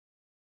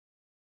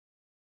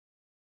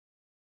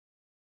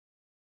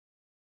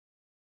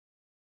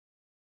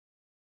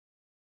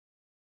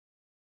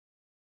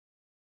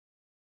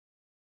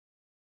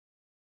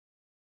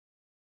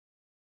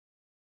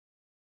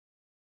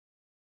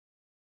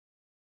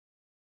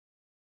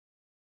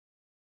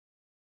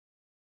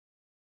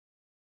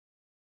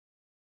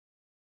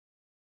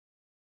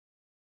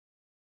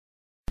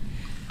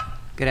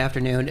Good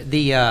afternoon.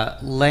 The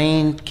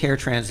Lane Care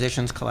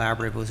Transitions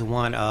Collaborative was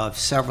one of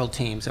several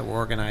teams that were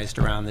organized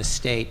around the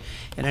state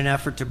in an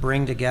effort to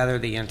bring together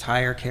the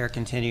entire care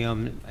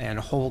continuum and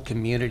whole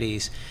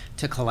communities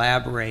to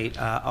collaborate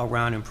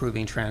around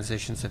improving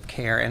transitions of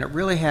care. And it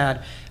really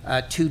had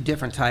two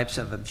different types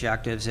of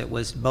objectives. It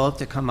was both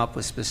to come up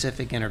with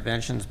specific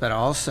interventions, but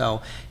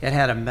also it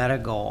had a meta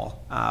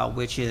goal,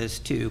 which is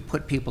to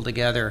put people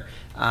together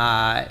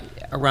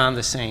around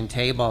the same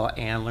table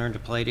and learn to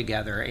play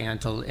together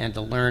and to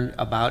learn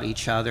about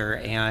each other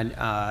and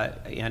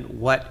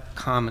what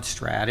common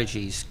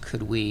strategies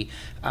could we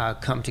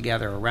come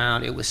together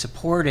around. It was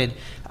supported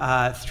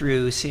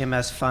through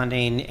CMS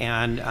funding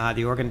and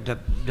the Oregon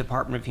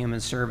Department of Human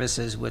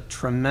Services with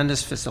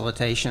tremendous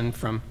facilitation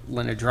from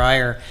Linda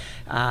Dreyer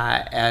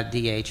at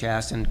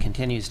DHS, and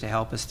continues to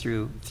help us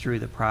through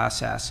the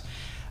process.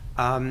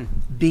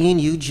 Being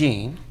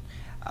Eugene,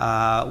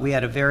 we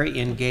had a very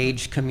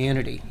engaged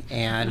community,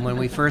 and when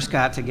we first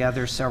got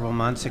together several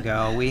months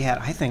ago, we had,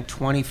 I think,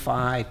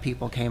 25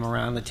 people came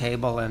around the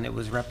table, and it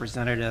was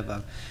representative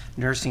of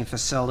nursing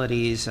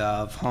facilities,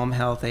 of home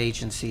health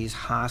agencies,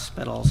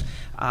 hospitals,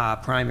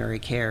 primary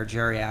care,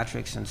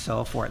 geriatrics, and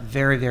so forth.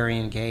 Very, very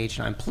engaged.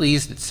 And I'm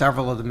pleased that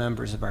several of the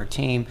members of our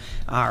team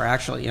are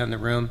actually in the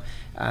room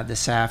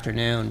this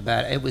afternoon.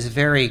 But it was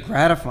very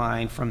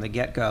gratifying from the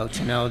get-go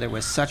to know there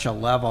was such a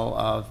level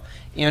of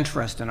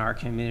interest in our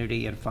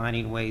community and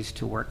finding ways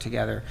to work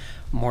together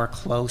more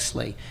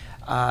closely.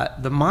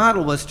 The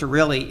model was to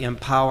really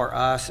empower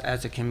us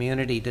as a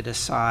community to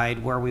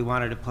decide where we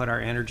wanted to put our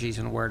energies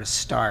and where to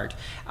start.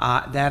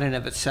 That in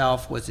of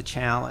itself was a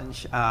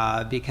challenge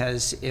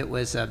because it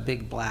was a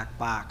big black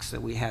box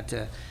that we had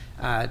to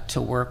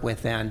work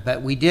within.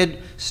 But we did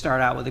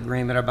start out with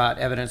agreement about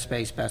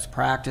evidence-based best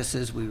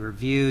practices. We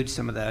reviewed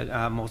some of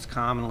the most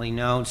commonly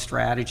known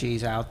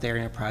strategies out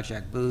there,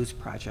 Project Boost,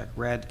 Project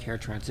Red, Care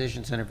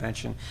Transitions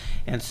Intervention,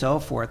 and so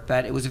forth.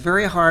 But it was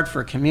very hard for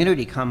a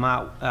community to come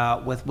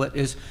out with what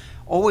is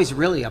always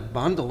really a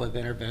bundle of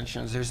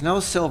interventions. There's no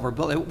silver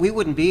bullet. We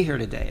wouldn't be here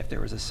today if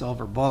there was a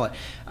silver bullet.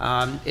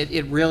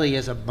 It really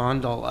is a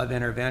bundle of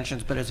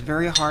interventions, but it's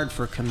very hard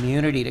for a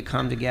community to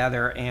come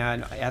together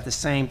and at the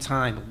same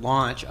time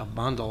launch a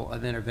bundle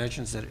of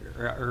interventions that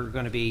are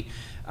going to be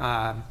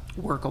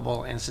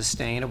workable and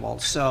sustainable.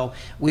 So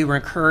we were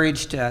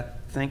encouraged to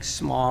think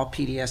small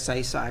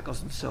PDSA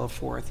cycles and so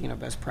forth,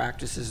 best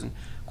practices and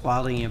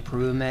quality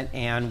improvement,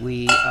 and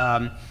we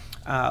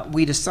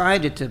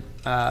decided to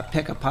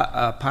pick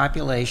a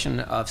population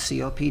of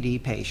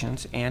COPD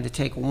patients and to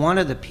take one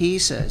of the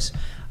pieces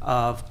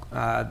of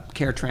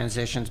care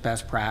transitions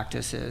best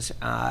practices.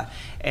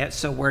 And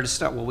so where to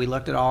start? Well, we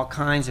looked at all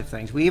kinds of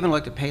things. We even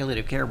looked at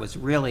palliative care, was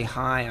really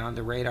high on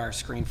the radar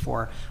screen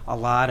for a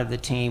lot of the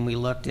team. We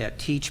looked at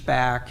teach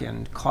back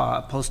and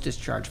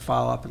post-discharge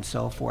follow-up and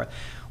so forth.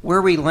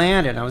 Where we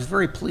landed, I was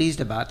very pleased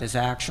about this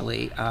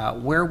actually,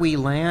 where we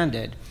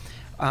landed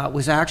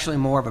was actually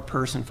more of a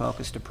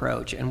person-focused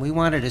approach, and we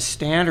wanted to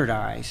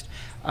standardize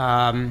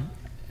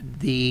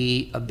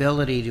the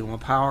ability to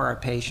empower our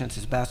patients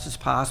as best as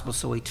possible.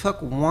 So we took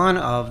one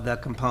of the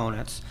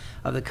components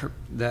of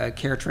the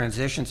care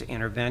transitions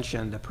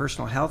intervention, the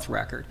personal health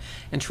record,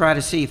 and try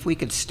to see if we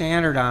could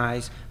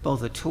standardize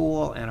both a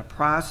tool and a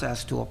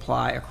process to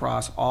apply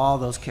across all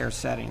those care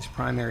settings,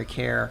 primary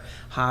care,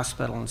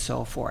 hospital, and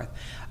so forth.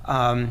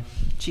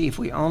 Gee, if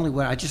we only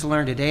would, I just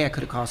learned today I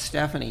could have called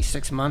Stephanie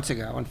 6 months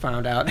ago and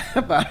found out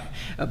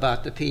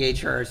about the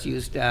PHRs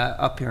used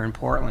up here in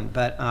Portland.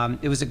 But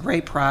it was a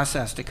great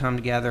process to come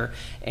together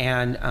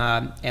and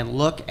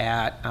look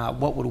at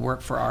what would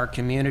work for our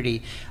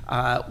community.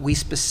 We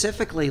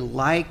specifically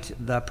liked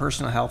the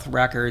personal health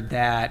record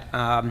that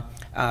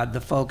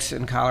the folks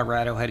in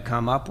Colorado had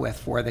come up with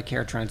for the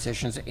care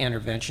transitions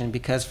intervention,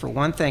 because for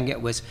one thing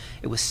it was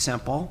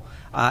simple.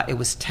 It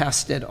was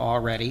tested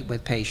already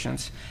with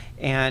patients,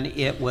 and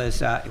it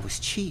was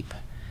cheap.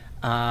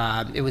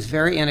 It was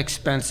very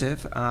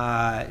inexpensive.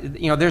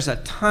 There's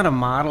a ton of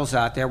models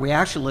out there. We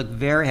actually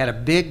had a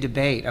big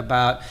debate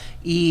about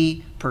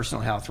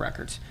personal health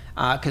records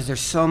because there's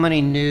so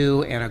many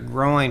new and a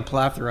growing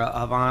plethora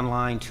of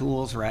online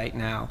tools right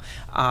now,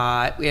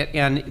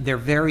 and they're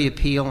very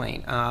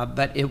appealing.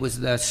 But it was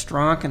the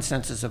strong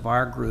consensus of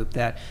our group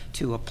that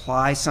to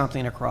apply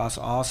something across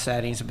all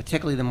settings, and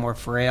particularly the more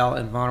frail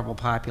and vulnerable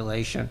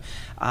population,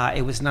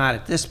 it was not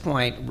at this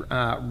point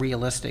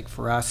realistic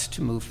for us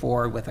to move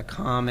forward with a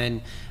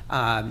common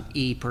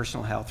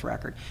personal health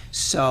record.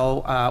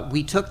 So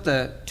we took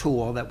the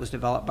tool that was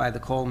developed by the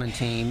Coleman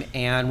team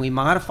and we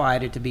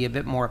modified it to be a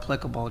bit more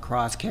applicable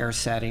across care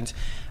settings.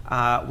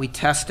 We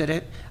tested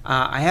it.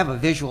 I have a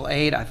visual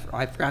aid.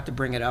 I forgot to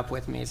bring it up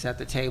with me. It's at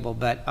the table.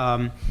 But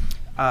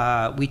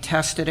we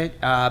tested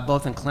it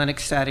both in clinic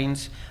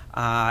settings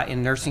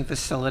in nursing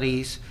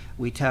facilities.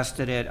 We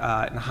tested it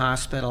in the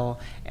hospital.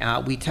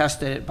 We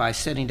tested it by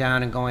sitting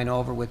down and going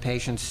over with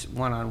patients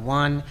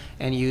one-on-one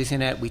and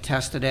using it. We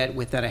tested it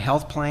within a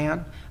health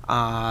plan,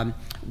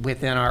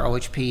 within our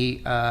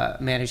OHP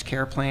managed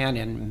care plan,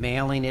 and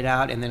mailing it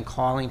out and then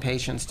calling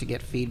patients to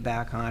get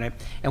feedback on it.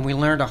 And we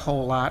learned a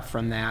whole lot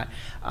from that.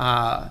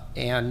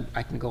 And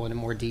I can go into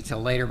more detail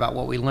later about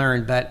what we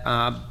learned. But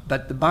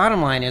the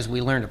bottom line is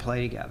we learned to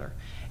play together.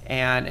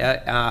 And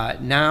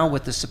now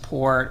with the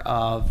support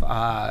of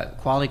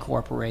Quality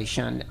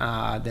Corporation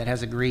that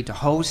has agreed to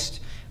host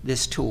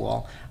this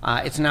tool,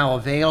 it's now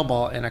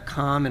available in a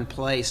common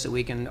place so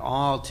we can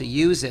all, to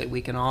use it,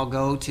 we can all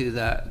go to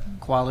the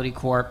Quality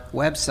Corp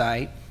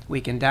website. We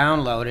can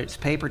download it. It's a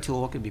paper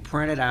tool. It can be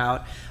printed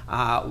out.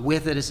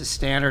 With it is a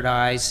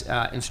standardized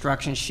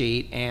instruction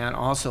sheet and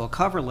also a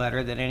cover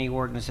letter that any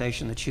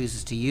organization that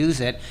chooses to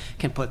use it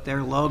can put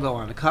their logo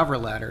on the cover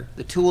letter.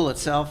 The tool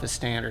itself is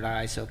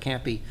standardized, so it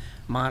can't be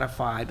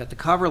modified, but the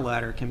cover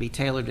letter can be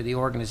tailored to the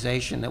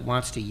organization that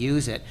wants to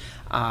use it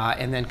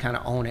and then kind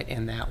of own it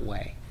in that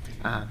way.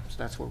 So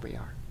that's where we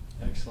are.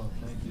 Excellent.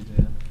 Thank you,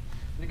 Dan.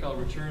 I think I'll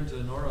return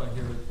to Nora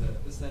here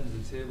at this end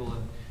of the table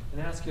and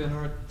ask you,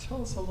 Nora,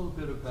 tell us a little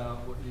bit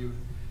about what you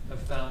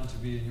have found to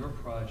be in your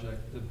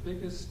project the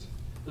biggest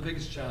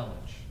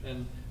challenge.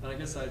 And I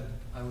guess I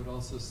would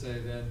also say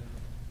then,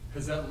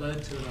 has that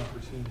led to an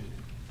opportunity,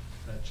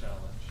 that challenge?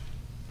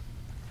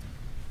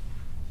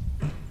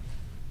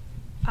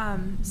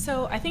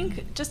 So I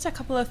think just a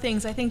couple of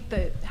things. I think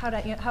that how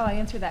I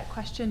answer that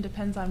question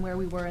depends on where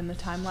we were in the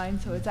timeline,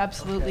 so it's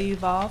absolutely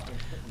evolved.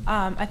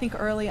 I think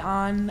early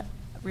on,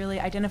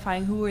 really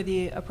identifying who were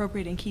the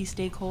appropriate and key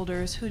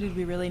stakeholders, who did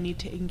we really need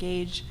to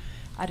engage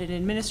at an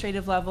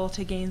administrative level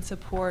to gain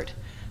support,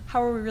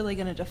 how are we really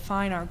going to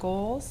define our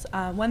goals.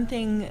 One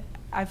thing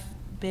I've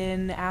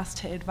been asked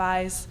to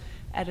advise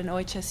at an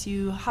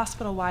OHSU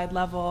hospital-wide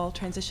level,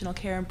 transitional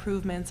care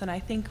improvements, and I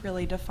think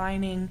really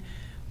defining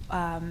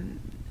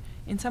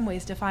in some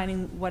ways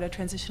defining what a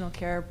transitional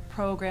care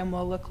program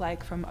will look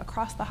like from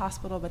across the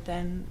hospital, but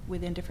then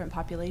within different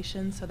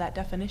populations. So that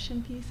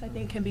definition piece, I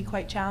think, can be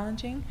quite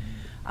challenging.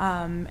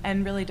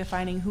 And really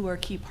defining who are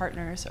key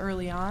partners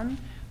early on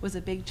was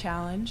a big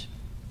challenge.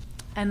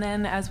 And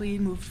then as we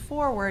moved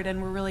forward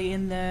and we're really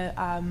in the,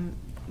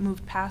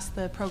 moved past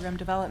the program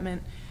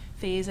development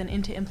phase and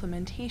into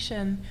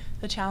implementation,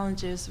 the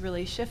challenges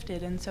really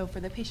shifted. And so for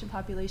the patient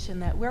population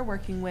that we're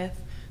working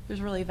with,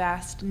 there's really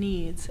vast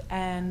needs.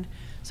 And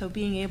so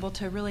being able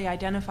to really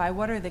identify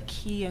what are the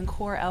key and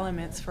core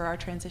elements for our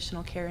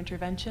transitional care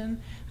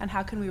intervention and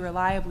how can we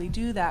reliably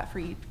do that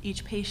for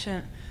each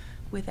patient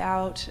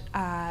without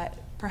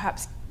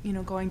perhaps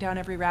going down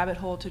every rabbit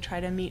hole to try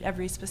to meet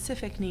every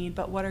specific need,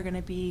 but what are going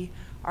to be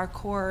our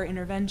core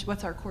intervention,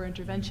 what's our core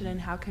intervention and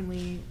how can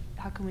we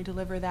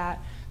deliver that.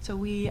 So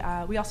we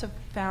also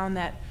found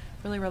that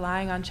really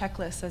relying on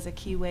checklists as a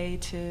key way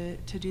to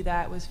do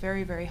that was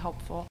very, very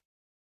helpful.